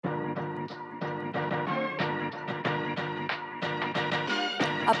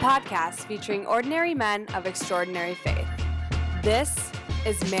a podcast featuring ordinary men of extraordinary faith. This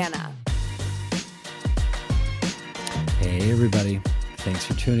is Manna. Hey, everybody. Thanks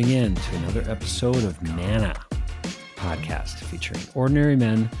for tuning in to another episode of Manna podcast featuring ordinary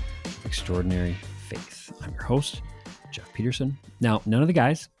men of extraordinary faith. I'm your host, Jeff Peterson. Now, none of the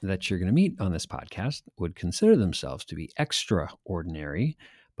guys that you're going to meet on this podcast would consider themselves to be extraordinary,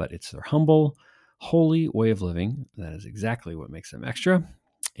 but it's their humble, holy way of living. That is exactly what makes them extra,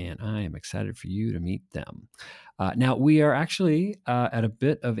 and I am excited for you to meet them. Now, we are actually at a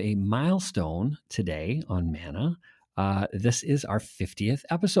bit of a milestone today on Manna. This is our 50th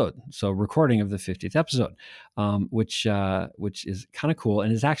episode, so recording of the 50th episode, which is kind of cool,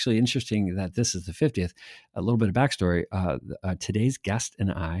 and it's actually interesting that this is the 50th. A little bit of backstory: today's guest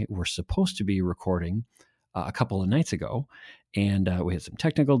and I were supposed to be recording a couple of nights ago, and we had some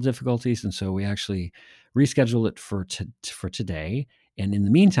technical difficulties, and so we actually rescheduled it for today. And in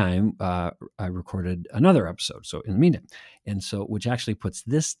the meantime, I recorded another episode. So in the meantime, and so which actually puts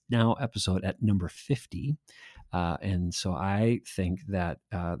this now episode at number 50. And so I think that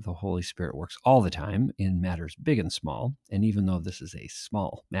the Holy Spirit works all the time in matters big and small. And even though this is a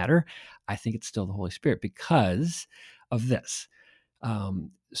small matter, I think it's still the Holy Spirit because of this.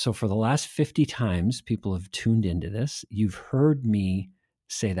 So for the last 50 times people have tuned into this, you've heard me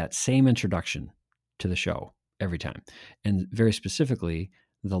say that same introduction to the show every time. And very specifically,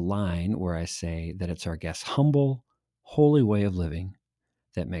 the line where I say that it's our guest's humble, holy way of living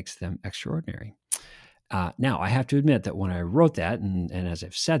that makes them extraordinary. Now, I have to admit that when I wrote that, and as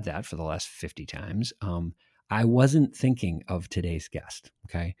I've said that for the last 50 times, I wasn't thinking of today's guest,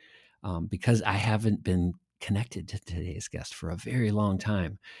 okay? Because I haven't been connected to today's guest for a very long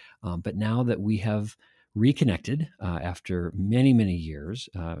time. But now that we have reconnected after many, many years,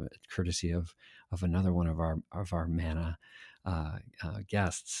 courtesy of another one of our Manna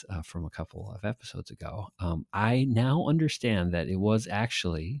guests from a couple of episodes ago, I now understand that it was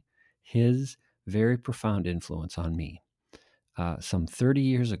actually his very profound influence on me some 30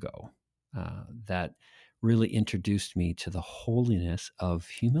 years ago that really introduced me to the holiness of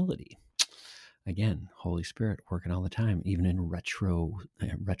humility. Again, Holy Spirit working all the time, even in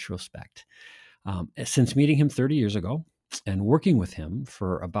retrospect. Since meeting him 30 years ago and working with him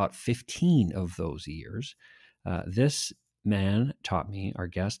for about 15 of those years, this man taught me, our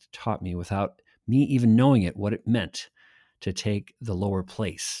guest taught me, without me even knowing it, what it meant to take the lower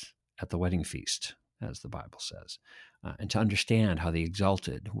place at the wedding feast, as the Bible says, and to understand how the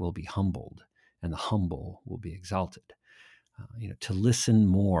exalted will be humbled and the humble will be exalted. To listen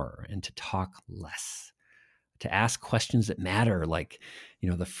more and to talk less, to ask questions that matter, like,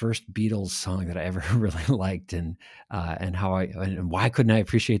 the first Beatles song that I ever really liked, and why couldn't I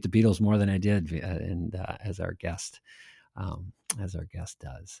appreciate the Beatles more than I did, as our guest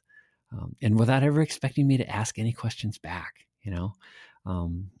does, and without ever expecting me to ask any questions back,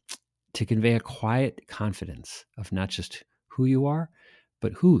 to convey a quiet confidence of not just who you are,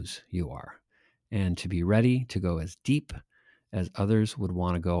 but whose you are, and to be ready to go as deep as others would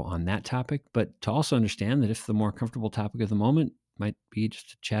want to go on that topic, but to also understand that if the more comfortable topic of the moment might be just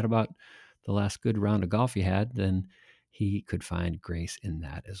to chat about the last good round of golf you had, then he could find grace in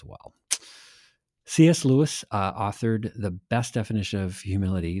that as well. C.S. Lewis authored the best definition of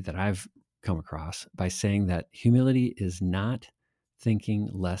humility that I've come across by saying that humility is not thinking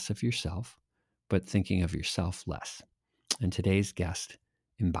less of yourself, but thinking of yourself less. And today's guest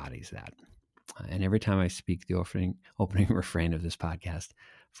embodies that. And every time I speak the opening refrain of this podcast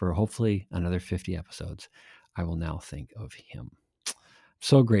for hopefully another 50 episodes, I will now think of him.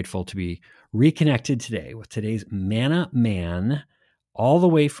 So grateful to be reconnected today with today's Manna man, all the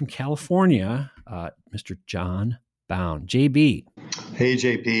way from California, Mr. John Bown. JB. Hey,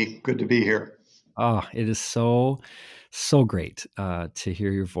 JP. Good to be here. Oh, it is so great to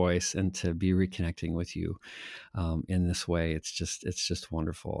hear your voice and to be reconnecting with you in this way. It's just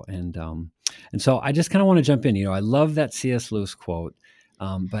wonderful. And so I just kind of want to jump in. I love that C.S. Lewis quote,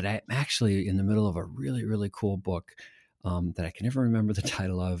 but I'm actually in the middle of a really, really cool book that I can never remember the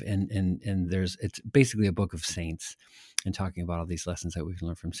title of. And it's basically a book of saints and talking about all these lessons that we can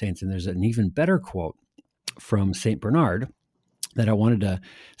learn from saints. And there's an even better quote from St. Bernard that I wanted to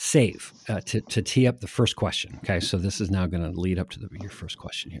save to tee up the first question. Okay, so this is now going to lead up to your first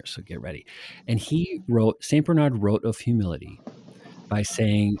question here, so get ready. And St. Bernard wrote of humility by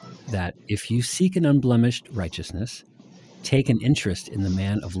saying that if you seek an unblemished righteousness, take an interest in the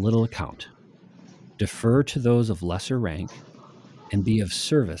man of little account, defer to those of lesser rank, and be of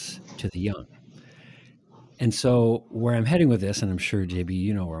service to the young. And so where I'm heading with this, and I'm sure JB,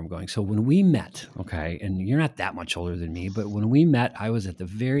 you know where I'm going. So when we met, okay, and you're not that much older than me, but when we met, I was at the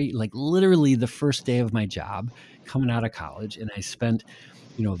very, like literally the first day of my job coming out of college. And I spent,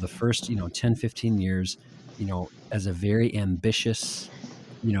 the first, 10, 15 years, as a very ambitious,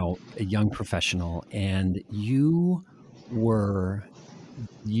 a young professional. And were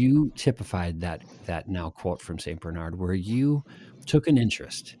you typified that now quote from St. Bernard, where you took an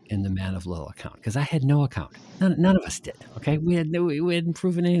interest in the man of little account, because I had no account. None of us did. Okay, we hadn't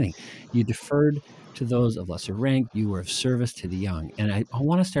proven anything. You deferred to those of lesser rank. You were of service to the young, and I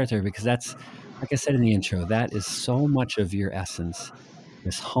want to start there because that's, like I said in the intro, that is so much of your essence,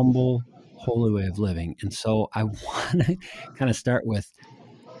 this humble, holy way of living. And so I want to kind of start with,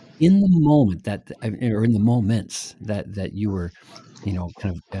 in the moment or in the moments that you were,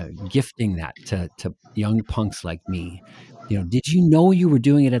 kind of gifting that to young punks like me, did you know you were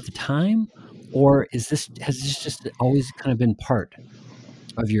doing it at the time, or has this just always kind of been part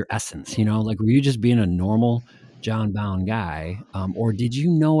of your essence? Like, were you just being a normal John Bown guy, or did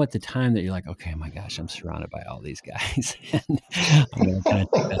you know at the time that you're like, okay, my gosh, I'm surrounded by all these guys, and I'm going to kind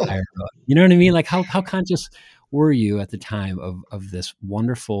of take that higher road? You know what I mean? Like, how conscious were you at the time of this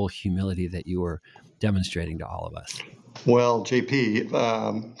wonderful humility that you were demonstrating to all of us? Well,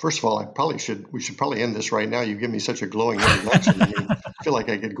 JP, first of all, we should probably end this right now. You give me such a glowing introduction. I mean, I feel like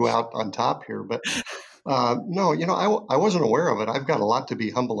I could go out on top here, but no, I wasn't aware of it. I've got a lot to be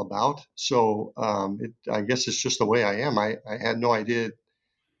humble about. So I guess it's just the way I am. I had no idea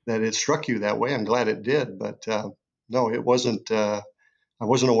that it struck you that way. I'm glad it did, but no, it wasn't. I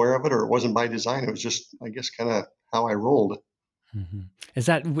wasn't aware of it, or it wasn't by design. It was just, I guess, kind of how I rolled. Mm-hmm. Is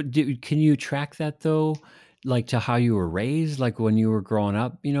that can you track that though, like to how you were raised, like when you were growing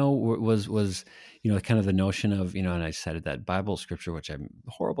up? Was kind of the notion of, and I cited that Bible scripture, which I'm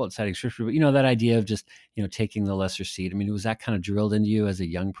horrible at citing scripture, but that idea of just taking the lesser seed. I mean, was that kind of drilled into you as a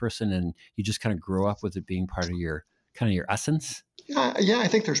young person, and you just kind of grew up with it being part of your essence? Yeah, I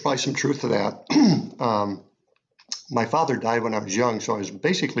think there's probably some truth to that. My father died when I was young, so I was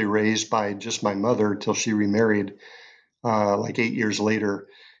basically raised by just my mother till she remarried like 8 years later.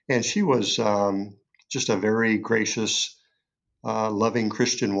 And she was just a very gracious, loving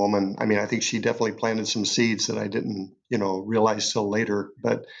Christian woman. I mean, I think she definitely planted some seeds that I didn't, realize till later.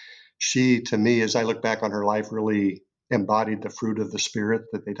 But she, to me, as I look back on her life, really embodied the fruit of the Spirit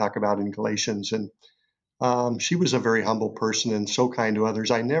that they talk about in Galatians. And she was a very humble person and so kind to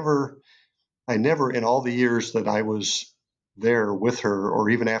others. I never, in all the years that I was there with her, or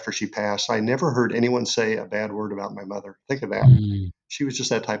even after she passed, I never heard anyone say a bad word about my mother. Think of that. Mm. She was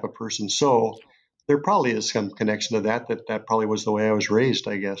just that type of person. So there probably is some connection to that probably was the way I was raised,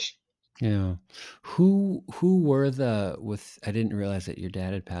 I guess. Yeah. Who were I didn't realize that your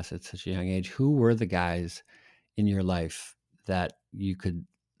dad had passed at such a young age. Who were the guys in your life that you could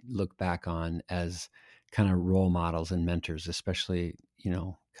look back on as kind of role models and mentors, especially,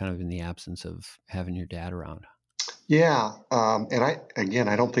 kind of in the absence of having your dad around? Yeah. And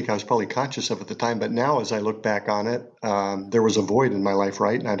I don't think I was probably conscious of it at the time, but now as I look back on it, there was a void in my life,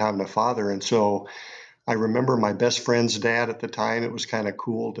 right? Not having a father. And so I remember my best friend's dad at the time. It was kind of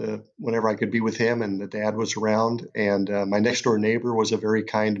cool to whenever I could be with him and the dad was around. And my next door neighbor was a very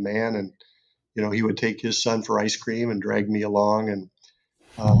kind man. And, he would take his son for ice cream and drag me along. And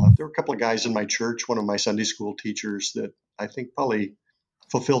there were a couple of guys in my church, one of my Sunday school teachers, that I think probably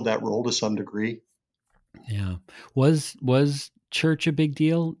fulfilled that role to some degree. Yeah. Was church a big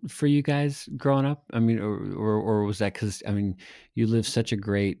deal for you guys growing up? I mean, or was that because, I mean, you live such a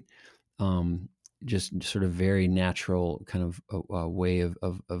great, just sort of very natural kind of a way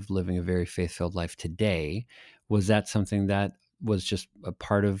of living a very faith-filled life today. Was that something that was just a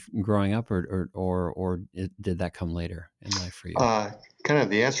part of growing up, or did that come later in life for you? Kind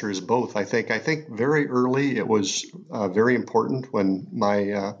of the answer is both. I think very early it was very important when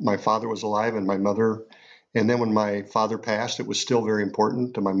my father was alive and my mother, and then when my father passed, it was still very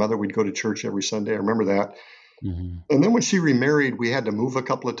important. To my mother, we'd go to church every Sunday. I remember that. Mm-hmm. And then when she remarried, we had to move a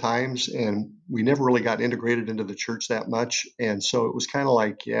couple of times, and we never really got integrated into the church that much. And so it was kind of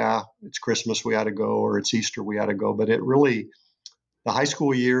like, yeah, it's Christmas, we ought to go, or it's Easter, we ought to go. But it really, the high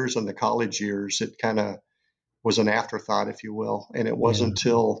school years and the college years, it kind of was an afterthought, if you will. And it Yeah. wasn't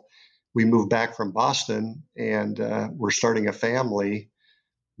until we moved back from Boston and we're starting a family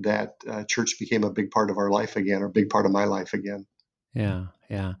that church became a big part of our life again, or a big part of my life again. Yeah,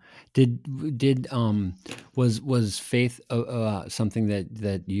 yeah. Did was faith something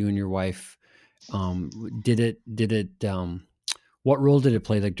that you and your wife did it what role did it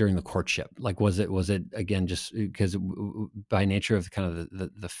play like during the courtship? Like, was it again, just because by nature of kind of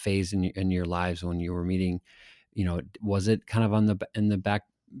the phase in your lives when you were meeting, was it kind of in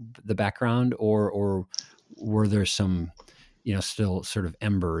the background, or were there some, still sort of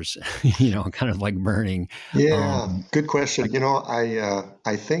embers, kind of like burning? Yeah, Um, good question. like,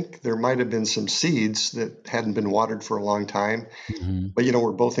 I think there might have been some seeds that hadn't been watered for a long time. mhm, But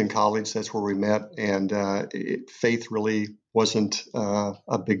we're both in college. That's where we met, and faith really wasn't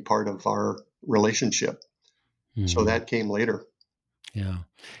a big part of our relationship. So mhm. that came later. Yeah.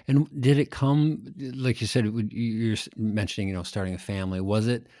 And did it come, like you said, you're mentioning, starting a family. Was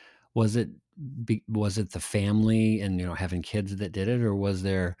it, was it the family and, having kids that did it, or was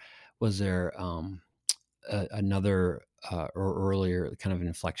there another, or earlier kind of an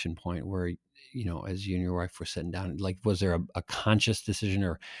inflection point where, as you and your wife were sitting down, like, was there a conscious decision,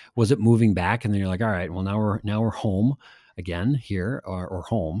 or was it moving back and then you're like, all right, well, now we're home again here, or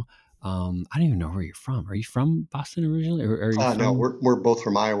home. I don't even know where you're from. Are you from Boston originally, or are you No, from? we're both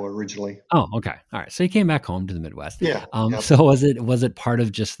from Iowa originally. Oh, okay. All right. So you came back home to the Midwest. Yeah, yeah. So was it part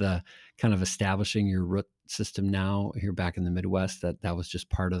of just the kind of establishing your root system now here back in the Midwest, that was just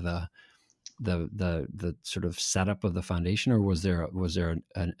part of the sort of setup of the foundation, or was there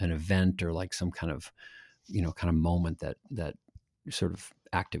an event, or like some kind of, kind of moment that sort of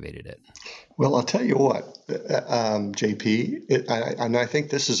activated it? Well, I'll tell you what, JP, and I think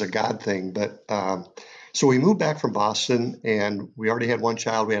this is a God thing, but so we moved back from Boston, and we already had one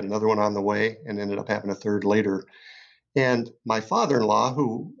child. We had another one on the way, and ended up having a third later. And my father-in-law,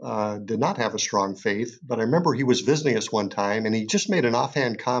 who did not have a strong faith, but I remember he was visiting us one time, and he just made an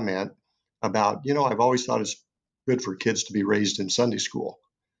offhand comment about, I've always thought it's good for kids to be raised in Sunday school,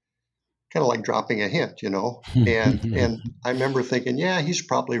 kind of like dropping a hint. And I remember thinking, yeah, he's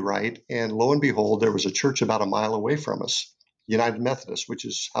probably right. And lo and behold, there was a church about a mile away from us, United Methodist, which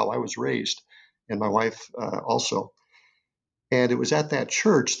is how I was raised, and my wife also. And it was at that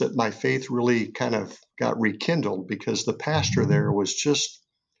church that my faith really kind of got rekindled, because the pastor there was just,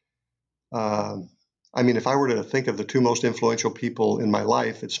 um, I mean, if I were to think of the two most influential people in my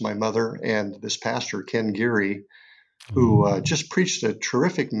life, it's my mother and this pastor, Ken Geary, who just preached a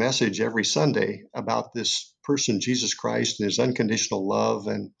terrific message every Sunday about this person, Jesus Christ, and his unconditional love.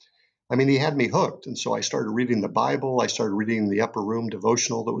 And I mean, he had me hooked. And so I started reading the Bible. I started reading the upper room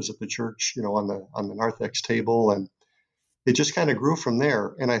devotional that was at the church, on the narthex table. And it just kind of grew from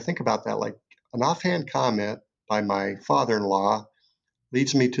there. And I think about that like an offhand comment by my father-in-law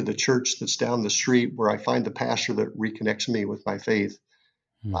leads me to the church that's down the street, where I find the pastor that reconnects me with my faith.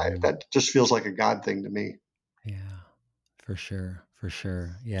 Mhm. That just feels like a God thing to me. Yeah, for sure, for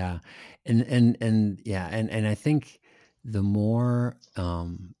sure. Yeah, and yeah, and I think the more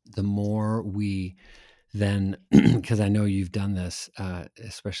we then, because I know you've done this,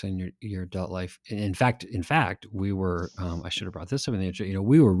 especially in your adult life. In fact, we were. I should have brought this up in the intro.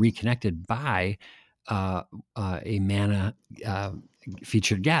 We were reconnected by uh, a Manna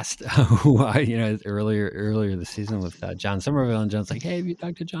featured guest who earlier this season with John Somerville, and John's like, "Hey, have you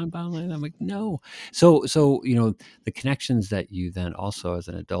talked to John Bown?" And I'm like, "No." So the connections that you then also as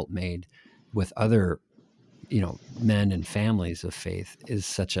an adult made with other men and families of faith is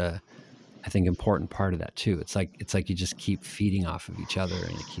such a, I think, important part of that too. It's like you just keep feeding off of each other,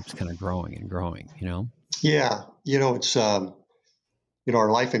 and it keeps kind of growing and growing. Yeah, it's our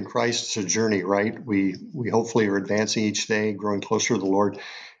life in Christ is a journey, right? We hopefully are advancing each day, growing closer to the Lord.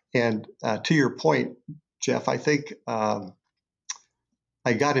 And to your point, Jeff, I think I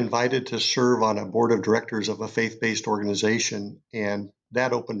got invited to serve on a board of directors of a faith-based organization, and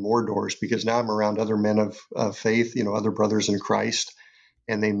that opened more doors, because now I'm around other men of faith, other brothers in Christ,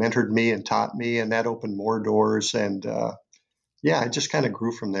 and they mentored me and taught me, and that opened more doors. And yeah, it just kind of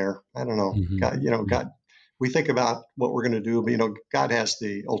grew from there. I don't know. Hmm. God, God, we think about what we're going to do, but God has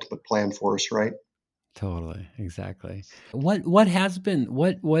the ultimate plan for us, right? Totally, exactly. What has been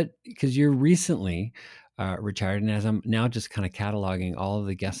what because you're recently retired, and as I'm now just kind of cataloging all of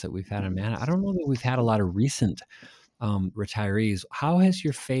the guests that we've had on Manna, I don't know that we've had a lot of recent retirees. How has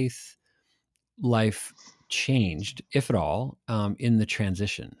your faith life changed, if at all, in the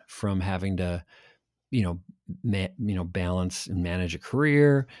transition from having to you know balance and manage a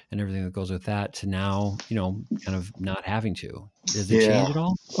career and everything that goes with that, to now kind of not having to? Does it Yeah. change at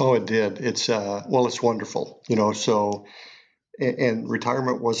all? Oh, it did. It's well, it's wonderful. So and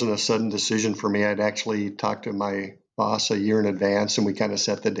retirement wasn't a sudden decision for me. I'd actually talked to my boss a year in advance, and we kind of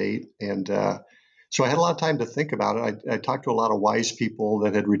set the date. And so I had a lot of time to think about it. I talked to a lot of wise people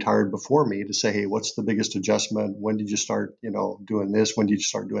that had retired before me to say, hey, what's the biggest adjustment? When did you start, doing this? When did you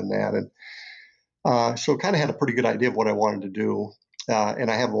start doing that? And So kind of had a pretty good idea of what I wanted to do. And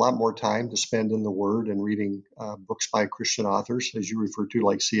I have a lot more time to spend in the Word and reading books by Christian authors, as you refer to,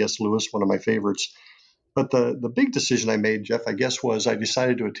 like C.S. Lewis, one of my favorites. But the big decision I made, Jeff, I guess, was I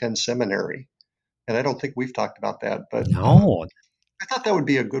decided to attend seminary. And I don't think we've talked about that, but No. I thought that would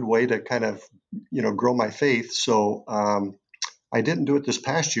be a good way to kind of, grow my faith. So I didn't do it this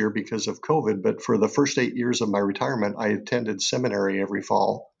past year because of COVID, but for the first 8 years of my retirement, I attended seminary every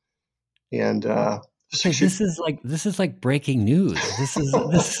fall. And Okay, 6 years, this is like breaking news. This is so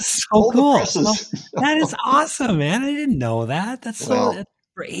hold the cool. So presses. that is awesome, man. I didn't know that. Well,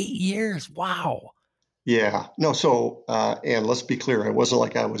 For 8 years. Wow. yeah, no. So, and let's be clear, it wasn't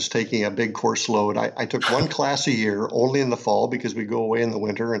like I was taking a big course load. I took one class a year, only in the fall because we go away in the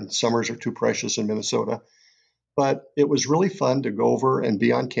winter and summers are too precious in Minnesota. But it was really fun to go over and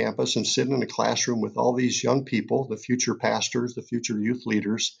be on campus and sit in a classroom with all these young people, the future pastors, the future youth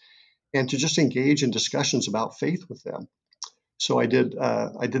leaders, and to just engage in discussions about faith with them. So I did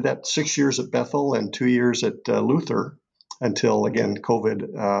that 6 years at Bethel and 2 years at Luther until again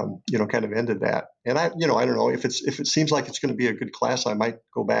COVID, kind of ended that. And I don't know if it seems like it's going to be a good class, I might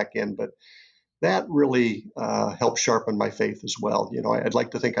go back in, but that really helped sharpen my faith as well. I'd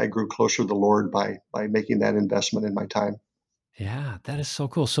like to think I grew closer to the Lord by making that investment in my time. Yeah, that is so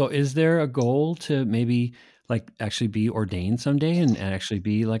cool. So is there a goal to maybe like actually be ordained someday and actually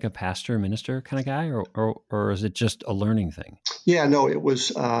be like a pastor, minister kind of guy, or is it just a learning thing? Yeah, no, it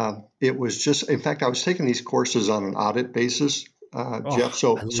was just. In fact, I was taking these courses on an audit basis, Jeff.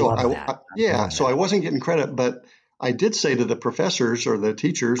 Oh, I So love that. I yeah, love so I that. wasn't getting credit, but I did say to the professors or the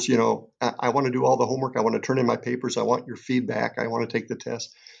teachers, I want to do all the homework. I want to turn in my papers. I want your feedback. I want to take the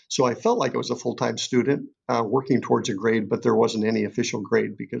test. So I felt like I was a full-time student working towards a grade, but there wasn't any official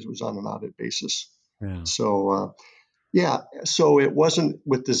grade because it was on an audit basis. Yeah. So yeah, so it wasn't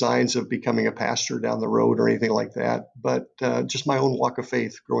with designs of becoming a pastor down the road or anything like that, but just my own walk of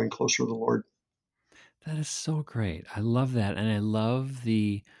faith, growing closer to the Lord. That is so great. I love that. And I love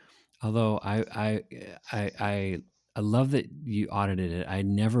although I love that you audited it. I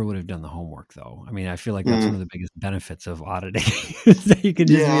never would have done the homework though. I mean, I feel like that's one of Mm, the biggest benefits of auditing is that you can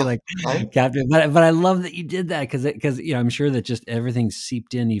just be yeah, like I captive. But I love that you did that because I'm sure that just everything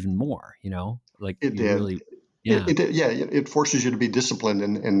seeped in even more, like it you did. really, It, yeah, it did. Yeah, it forces you to be disciplined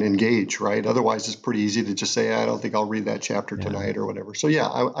and engage, right? Otherwise, it's pretty easy to just say, I don't think I'll read that chapter yeah. tonight or whatever. So yeah,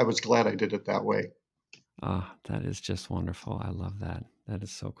 I was glad I did it that way. Ah, that is just wonderful. I love that. That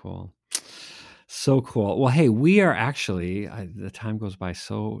is so cool. So cool. Well, hey, we are actually, the time goes by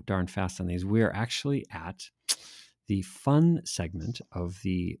so darn fast on these. We are actually at the fun segment of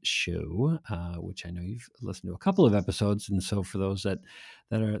the show, which I know you've listened to a couple of episodes. And so for those that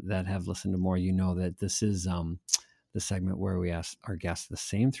have listened to more, that this is the segment where we ask our guests the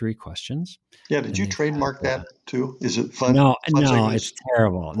same three questions. Yeah, did And you they've trademark got, that too? Is it fun? no, Fun no, it's segments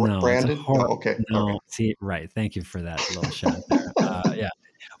terrible. No, it's a branded? No, horror. okay, all right. No, see, right. Thank you for that little shot there.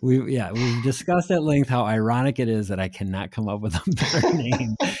 Yeah, we've discussed at length how ironic it is that I cannot come up with a better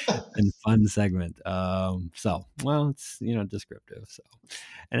name than fun segment. Well, it's descriptive. So,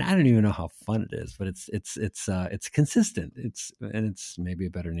 and I don't even know how fun it is, but it's consistent. It's maybe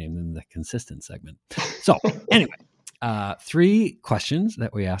a better name than the consistent segment. So anyway, three questions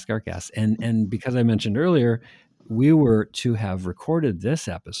that we ask our guests, and because I mentioned earlier, we were to have recorded this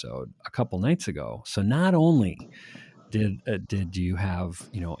episode a couple nights ago. So not only did you have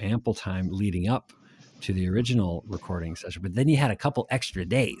ample time leading up to the original recording session, but then you had a couple extra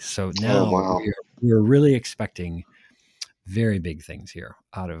days. So Oh now wow, we're really expecting very big things here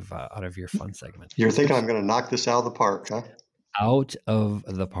out of your fun segment. you're thinking I'm going to knock this out of the park, huh? Out of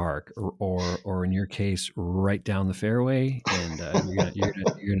the park, or in your case, right down the fairway, and you're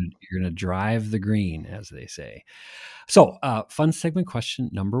gonna drive the green, as they say. So, fun segment question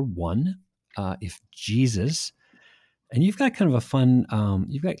number one: if Jesus, and you've got kind of a fun,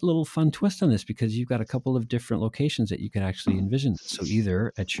 you've got a little fun twist on this because you've got a couple of different locations that you could actually envision. So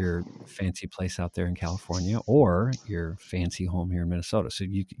either at your fancy place out there in California or your fancy home here in Minnesota. So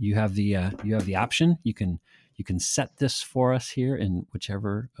you have the option. You can set this for us here in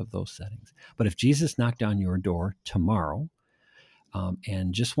whichever of those settings. But if Jesus knocked on your door tomorrow,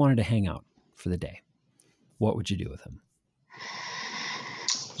 and just wanted to hang out for the day, what would you do with him?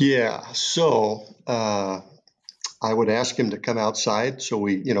 Yeah, so I would ask him to come outside. So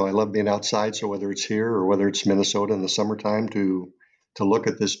I love being outside. So whether it's here or whether it's Minnesota in the summertime to look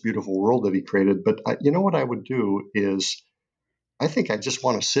at this beautiful world that he created. But what I would do is I think I just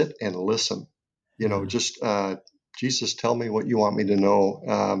want to sit and listen. Yeah. Just Jesus, tell me what you want me to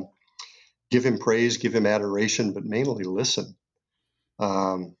know. Give him praise, give him adoration, but mainly listen.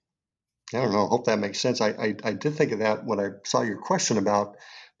 Um, I don't know. Hope that makes sense. I did think of that when I saw your question about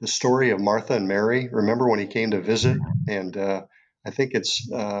the story of Martha and Mary. Remember when he came to visit? And I think it's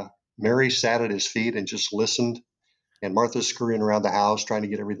Mary sat at his feet and just listened. And Martha's scurrying around the house trying to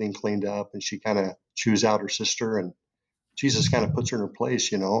get everything cleaned up. And she kind of chews out her sister. And Jesus kind of puts her in her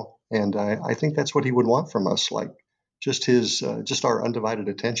place, And I think that's what he would want from us, like just just our undivided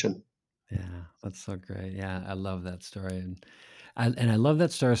attention. Yeah, that's so great. Yeah, I love that story. And I love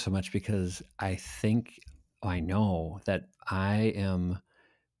that story so much because I know that I am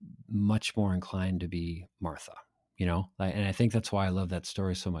much more inclined to be Martha, and I think that's why I love that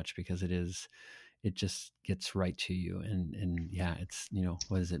story so much because it just gets right to you. And yeah, it's,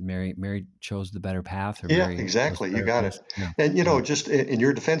 what is it? Mary chose the better path, or Yeah, Mary chose exactly. the You better got it. place. Yeah. And, Yeah. just in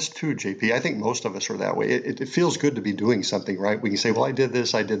your defense too, JP, I think most of us are that way. It feels good to be doing something, right? We can say, well, I did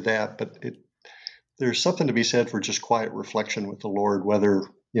this, I did that, but there's something to be said for just quiet reflection with the Lord, whether,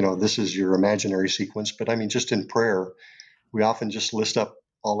 this is your imaginary sequence, but I mean, just in prayer, we often just list up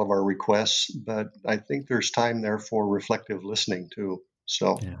all of our requests, but I think there's time there for reflective listening too.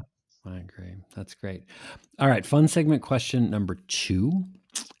 So, Yeah, I agree. That's great. All right. Fun segment question number 2.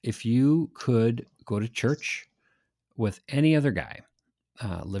 If you could go to church with any other guy,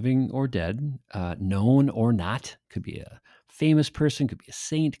 living or dead, known or not, could be a famous person, could be a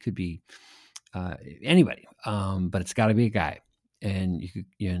saint, could be anybody, but it's got to be a guy. And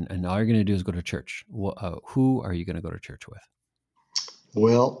and all you're going to do is go to church. Who are you going to go to church with?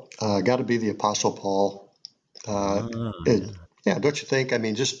 well, got to be the Apostle Paul. Uh, Yeah. yeah, don't you think? I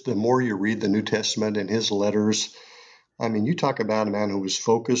mean, just the more you read the New Testament and his letters, I mean, you talk about a man who was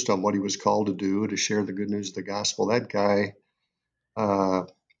focused on what he was called to do, to share the good news of the gospel. That guy, uh,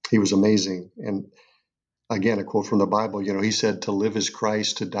 he was amazing. And again, a quote from the Bible, he said, to live is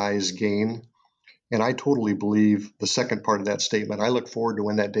Christ, to die is gain. And I totally believe the second part of that statement. I look forward to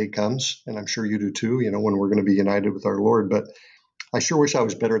when that day comes, and I'm sure you do too, when we're going to be united with our Lord. But I sure wish I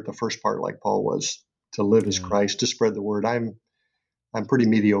was better at the first part like Paul was, to live is Yeah. Christ, to spread the word. I'm pretty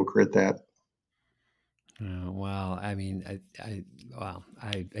mediocre at that. Well, I mean,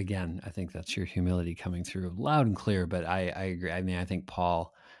 I think that's your humility coming through loud and clear. But I agree. I mean, I think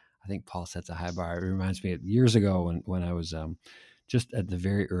Paul sets a high bar. It reminds me of years ago when I was just at the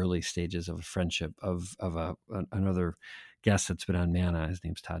very early stages of a friendship of another guest that's been on Manna. His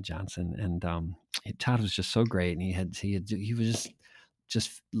name's Todd Johnson, and Todd was just so great, and he was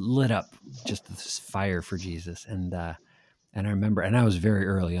just lit up, just this fire for Jesus, and I remember, and I was very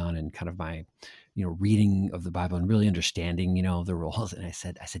early on in kind of my, reading of the Bible and really understanding, the roles. And I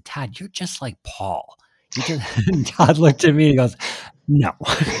said, Todd, you're just like Paul. And Todd looked at me and he goes, no.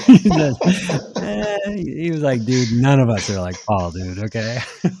 He was like, dude, none of us are like Paul, dude. Okay.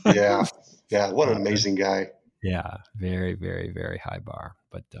 Yeah. Yeah. What an Uh, amazing guy. yeah. Very, very, very high bar.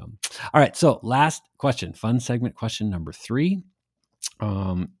 But, all right. So last question, fun segment question number 3.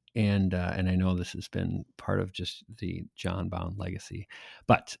 And I know this has been part of just the John Bown legacy,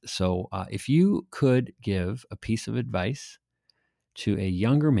 but so if you could give a piece of advice to a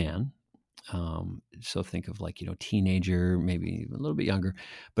younger man, so think of like, teenager, maybe a little bit younger,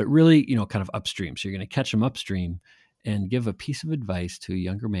 but really, kind of upstream. So you're going to catch them upstream and give a piece of advice to a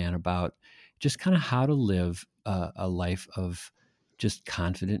younger man about just kind of how to live a life of just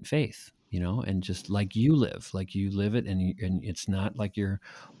confident faith, and just like you live it. And it's not like you're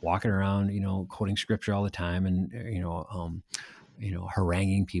walking around, quoting scripture all the time and,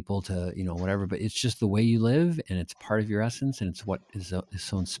 haranguing people to, whatever, but it's just the way you live and it's part of your essence. And it's what is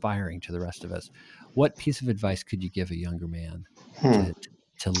so inspiring to the rest of us. What piece of advice could you give a younger man Hmm.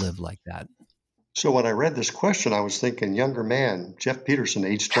 to live like that? So when I read this question, I was thinking, younger man, Jeff Peterson,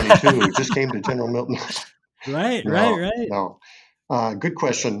 age 22, just came to General Milton. Right. No. Good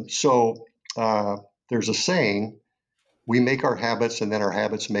question. So there's a saying, we make our habits and then our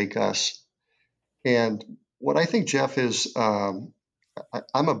habits make us. And what I think, Jeff, is I'm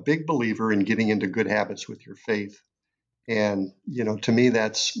a big believer in getting into good habits with your faith. And, to me,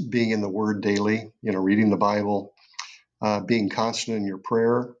 that's being in the Word daily, reading the Bible, being constant in your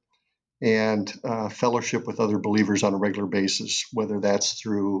prayer, and fellowship with other believers on a regular basis, whether that's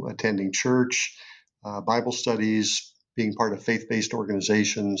through attending church, Bible studies, being part of faith-based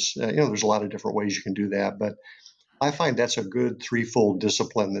organizations. There's a lot of different ways you can do that, but I find that's a good threefold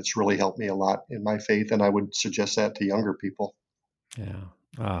discipline that's really helped me a lot in my faith, and I would suggest that to younger people.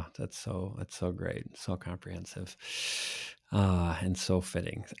 Yeah. That's so great. So comprehensive. And so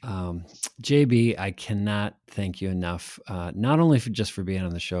fitting. JB, I cannot thank you enough, not only just for being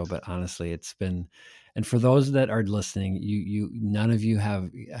on the show, but honestly, it's been, and for those that are listening, none of you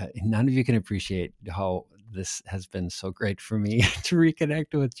can appreciate how this has been so great for me to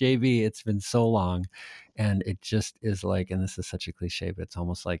reconnect with JB. It's been so long, and it just is like, and this is such a cliche, but it's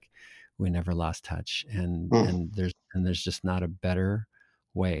almost like we never lost touch. And there's just not a better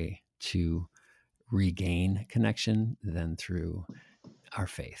way to regain connection than through our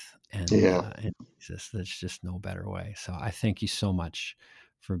faith and Jesus. There's just no better way. So I thank you so much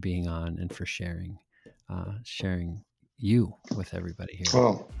for being on and for sharing you with everybody here.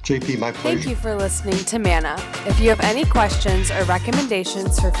 Oh, JP, my pleasure. Thank you for listening to Manna. If you have any questions or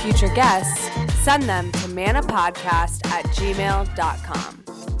recommendations for future guests, send them to mannapodcast@gmail.com.